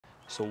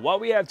So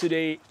what we have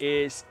today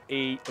is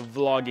a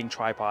vlogging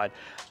tripod.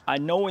 I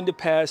know in the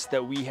past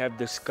that we have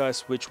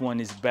discussed which one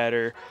is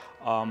better.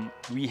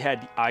 We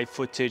had the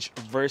iFootage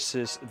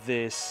versus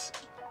this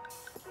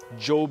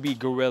Joby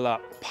Gorilla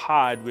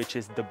Pod, which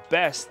is the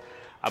best,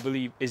 I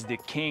believe is the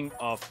king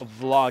of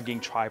vlogging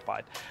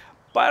tripod.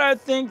 But I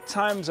think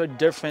times are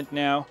different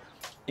now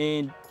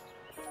and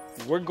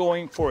we're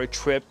going for a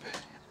trip.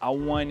 I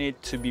want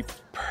it to be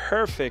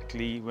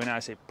perfectly, when I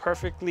say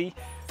perfectly,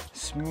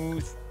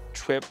 smooth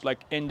trip.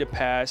 Like in the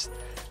past,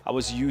 I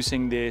was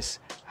using this.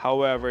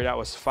 However, that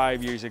was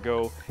 5 years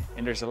ago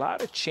and there's a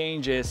lot of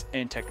changes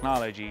in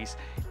technologies,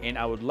 and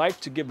I would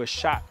like to give a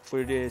shot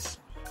for this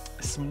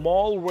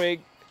SmallRig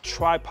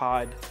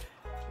tripod,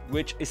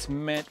 which is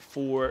meant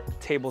for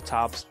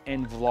tabletops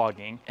and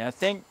vlogging. And I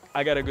think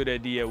I got a good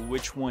idea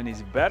which one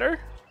is better,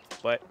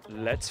 but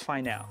let's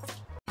find out.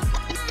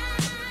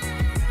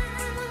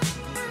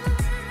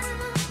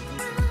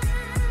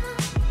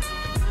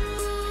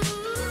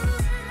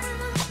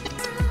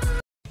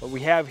 What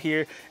we have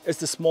here is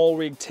the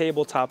SmallRig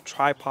tabletop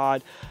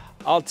tripod.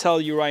 I'll tell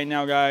you right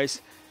now,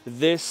 guys,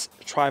 this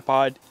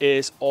tripod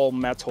is all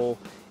metal,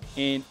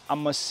 and I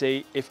must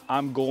say, if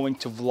I'm going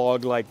to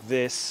vlog like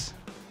this,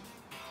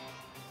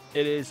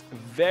 it is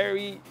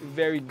very,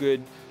 very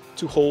good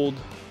to hold.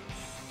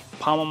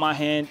 Palm of my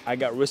hand, I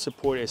got wrist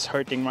support, it's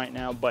hurting right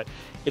now, but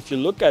if you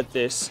look at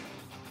this,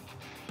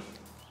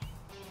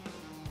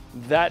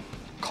 that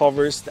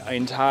covers the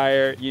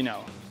entire,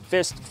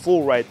 fist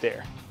full right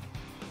there.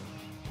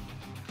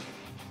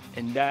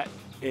 And that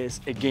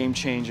is a game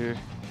changer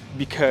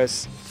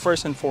because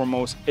first and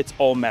foremost, it's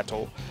all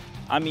metal.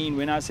 I mean,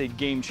 when I say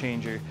game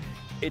changer,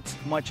 it's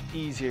much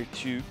easier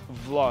to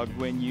vlog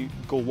when you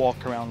go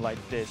walk around like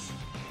this.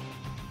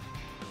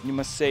 You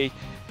must say,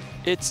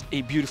 it's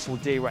a beautiful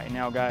day right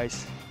now,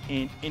 guys,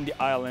 in the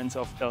islands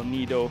of El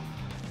Nido,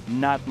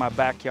 not my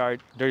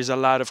backyard. There's a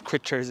lot of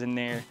creatures in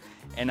there,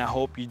 and I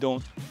hope you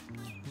don't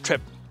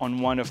trip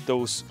on one of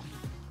those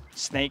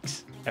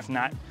snakes. If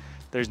not,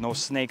 there's no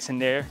snakes in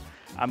there.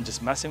 I'm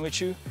just messing with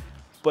you.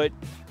 But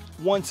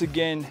once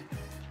again,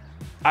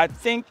 I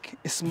think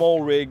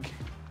SmallRig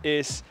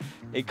is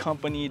a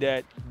company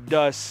that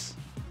does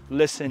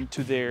listen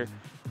to their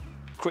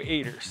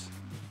creators.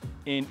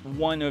 And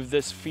one of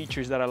these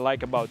features that I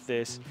like about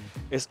this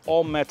is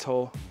all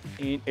metal,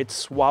 and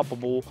it's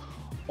swappable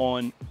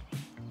on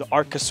the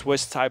Arca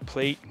Swiss type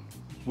plate,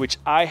 which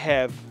I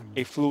have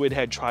a fluid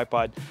head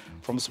tripod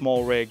from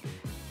SmallRig.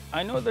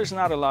 I know there's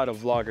not a lot of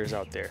vloggers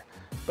out there,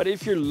 but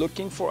if you're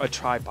looking for a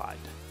tripod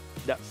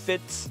that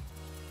fits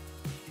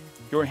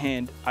your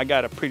hand, I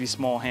got a pretty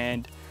small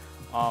hand.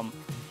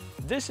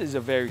 This is a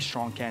very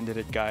strong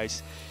candidate,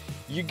 guys.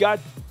 You got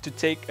to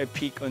take a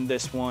peek on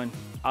this one.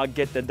 I'll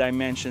get the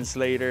dimensions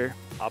later.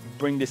 I'll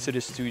bring this to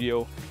the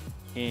studio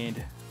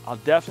and I'll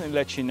definitely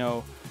let you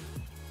know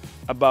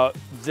about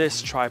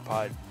this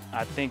tripod.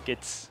 I think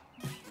it's,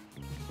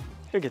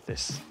 look at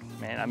this,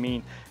 man. I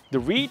mean, the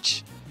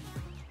reach,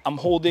 I'm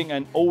holding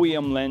an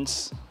OEM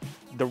lens.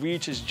 The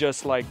reach is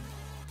just like,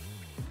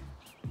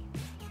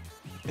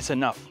 it's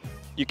enough.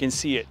 You can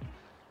see it.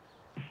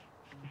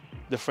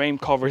 The frame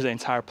covers the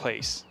entire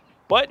place,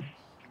 but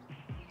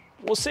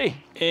we'll see.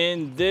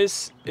 And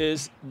this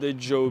is the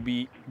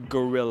Joby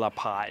Gorilla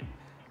Pod.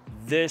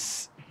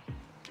 This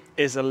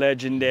is a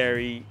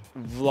legendary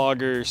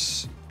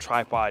vlogger's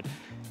tripod.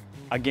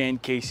 Again,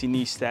 Casey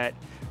Neistat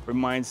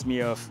reminds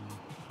me of,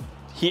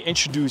 he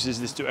introduces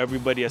this to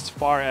everybody. As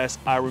far as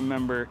I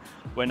remember,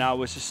 when I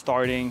was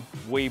starting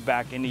way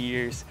back in the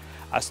years,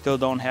 I still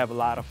don't have a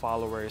lot of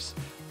followers,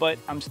 but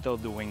I'm still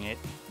doing it.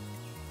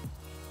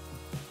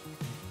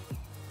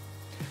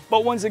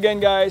 But once again,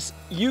 guys,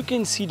 you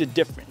can see the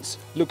difference.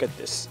 Look at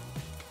this.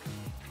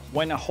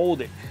 When I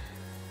hold it,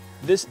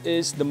 this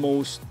is the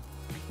most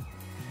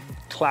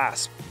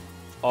clasp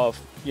of,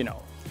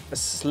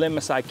 as slim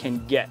as I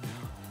can get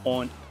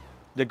on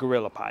the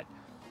Gorilla Pod.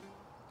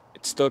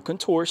 It still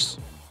contours,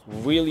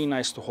 really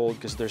nice to hold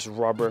because there's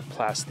rubber,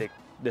 plastic.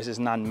 This is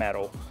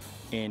non-metal,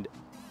 and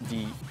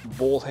the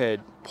ball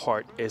head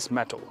part is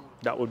metal.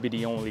 That would be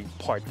the only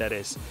part that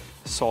is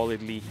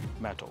solidly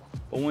metal.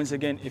 But once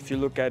again, if you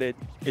look at it,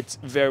 it's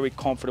very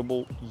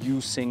comfortable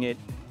using it.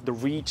 The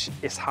reach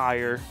is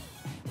higher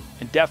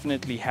and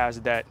definitely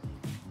has that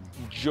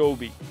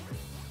Joby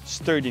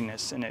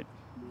sturdiness in it.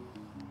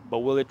 But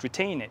will it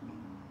retain it?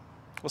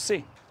 We'll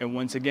see. And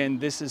once again,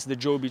 this is the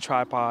Joby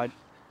tripod.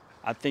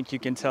 I think you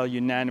can tell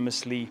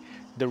unanimously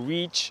the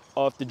reach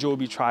of the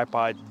Joby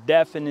tripod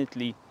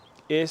definitely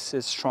is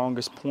its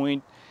strongest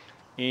point.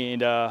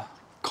 And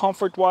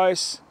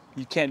comfort-wise,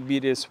 you can't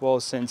beat it as well,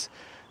 since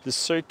the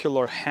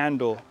circular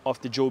handle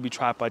of the Joby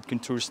tripod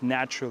contours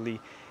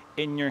naturally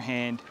in your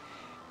hand.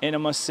 And I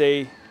must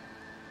say,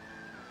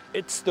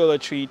 it's still a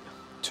treat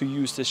to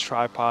use this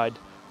tripod,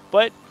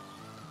 but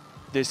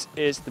this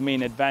is the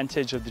main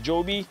advantage of the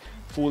Joby,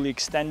 fully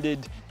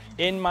extended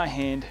in my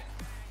hand.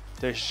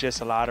 There's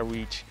just a lot of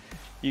reach.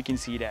 You can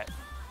see that.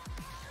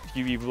 If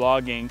you be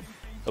vlogging,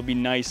 it'll be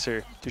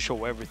nicer to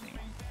show everything.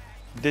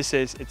 This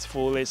is its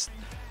fullest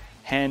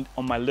hand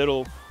on my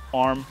little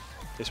arm,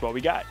 this is what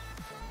we got.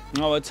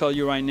 Now I'll tell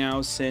you right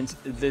now, since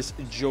this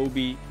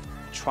Joby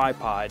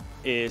tripod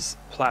is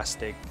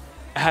plastic,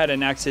 I had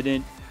an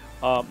accident.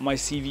 My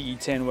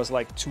CVE10 was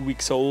like 2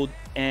 weeks old,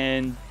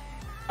 and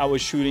I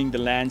was shooting the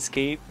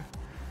landscape,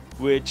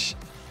 which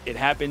it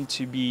happened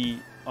to be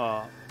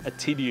a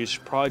tedious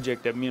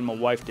project that me and my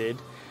wife did.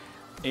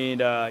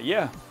 And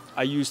yeah,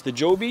 I used the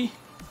Joby,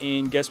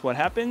 and guess what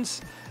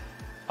happens?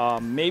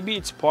 Maybe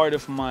it's part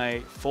of my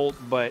fault,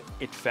 but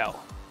it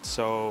fell.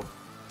 So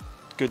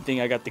good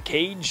thing I got the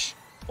cage,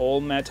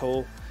 all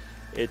metal.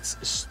 It's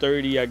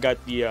sturdy. I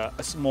got the a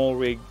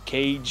SmallRig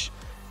cage.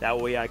 That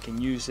way I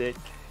can use it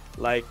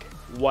like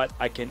what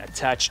I can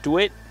attach to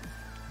it,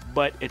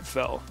 but it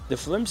fell. The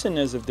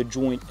flimsiness of the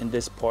joint in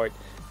this part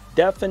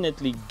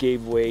definitely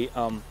gave way.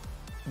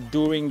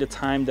 During the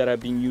time that I've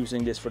been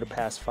using this for the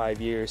past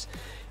 5 years,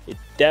 it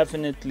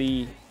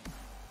definitely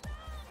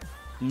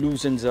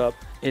loosens up.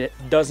 It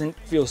doesn't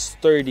feel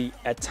sturdy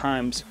at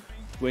times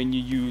when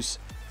you use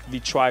the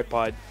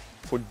tripod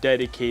for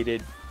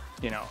dedicated,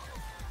 you know,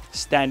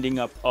 standing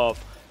up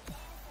of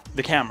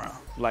the camera,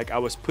 like I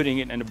was putting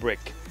it in a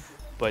brick.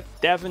 But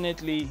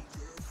definitely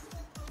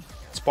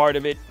it's part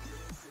of it,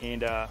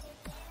 and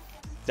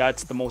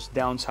that's the most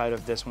downside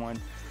of this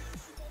one.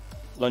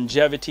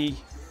 Longevity,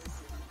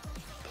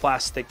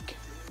 plastic,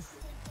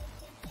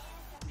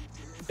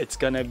 it's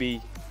gonna be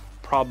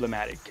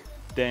problematic.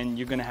 Then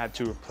you're gonna have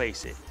to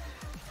replace it.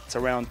 It's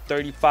around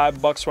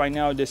 35 bucks right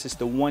now. This is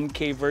the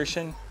 1K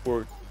version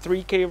or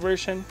 3K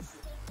version.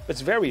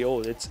 It's very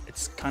old.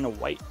 It's kind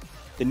of white.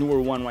 The newer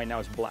one right now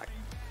is black.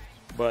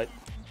 But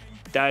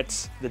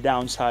that's the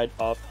downside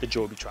of the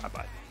Joby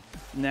tripod.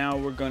 Now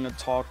we're gonna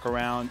talk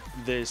around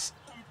this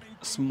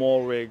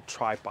SmallRig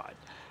tripod.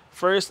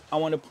 First, I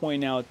want to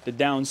point out the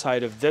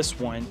downside of this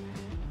one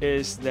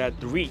is that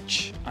the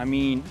reach. I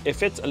mean,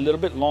 if it's a little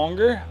bit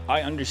longer,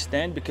 I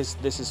understand because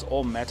this is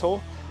all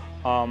metal.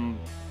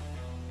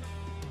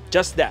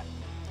 Just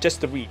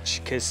the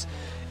reach, because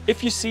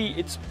if you see,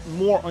 it's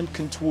more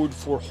uncontoured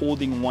for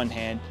holding one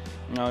hand.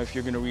 Now, if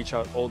you're gonna reach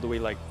out all the way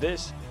like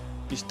this,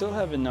 you still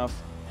have enough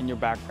in your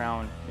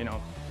background, you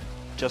know,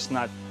 just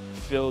not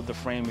fill the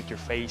frame with your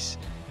face,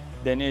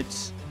 then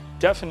it's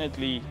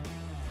definitely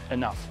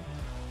enough.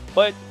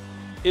 But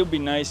it would be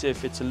nice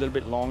if it's a little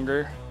bit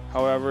longer.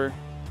 However,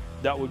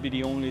 that would be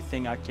the only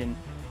thing I can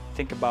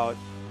think about,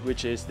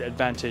 which is the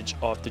advantage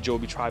of the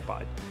Joby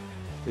tripod.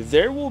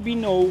 There will be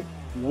no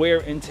wear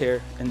and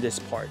tear in this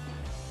part.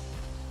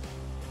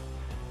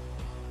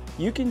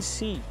 You can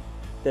see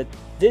that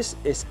this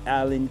is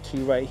Allen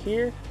key right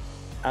here,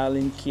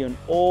 Allen key on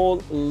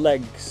all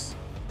legs,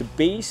 the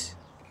base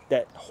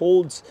that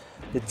holds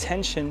the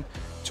tension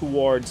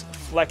towards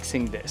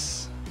flexing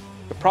this.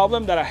 The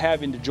problem that I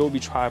have in the Joby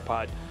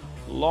tripod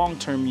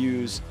long-term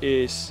use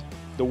is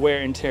the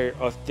wear and tear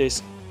of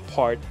this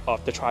part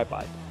of the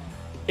tripod.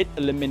 It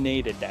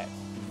eliminated that.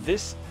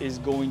 This is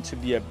going to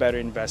be a better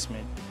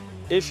investment.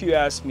 If you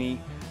ask me,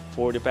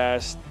 for the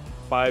past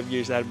 5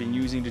 years that I've been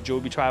using the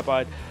Joby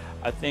tripod,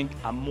 I think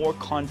I'm more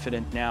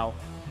confident now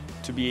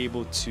to be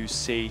able to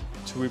say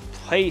to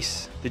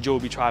replace the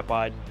Joby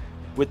tripod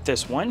with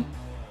this one,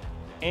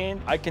 and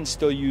I can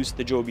still use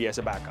the Joby as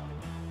a backup.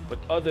 But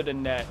other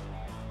than that,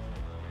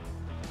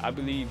 I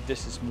believe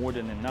this is more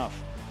than enough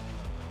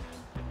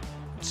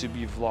to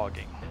be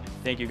vlogging.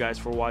 Thank you guys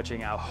for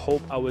watching. I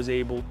hope I was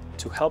able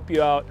to help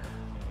you out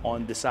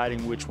on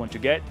deciding which one to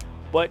get,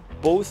 but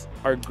both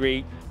are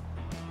great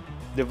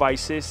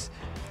devices.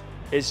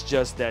 It's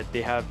just that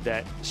they have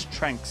that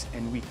strengths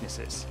and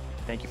weaknesses.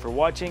 Thank you for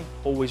watching.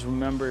 Always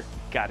remember,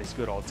 God is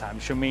good all the time.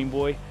 It's your main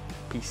boy.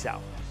 Peace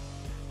out.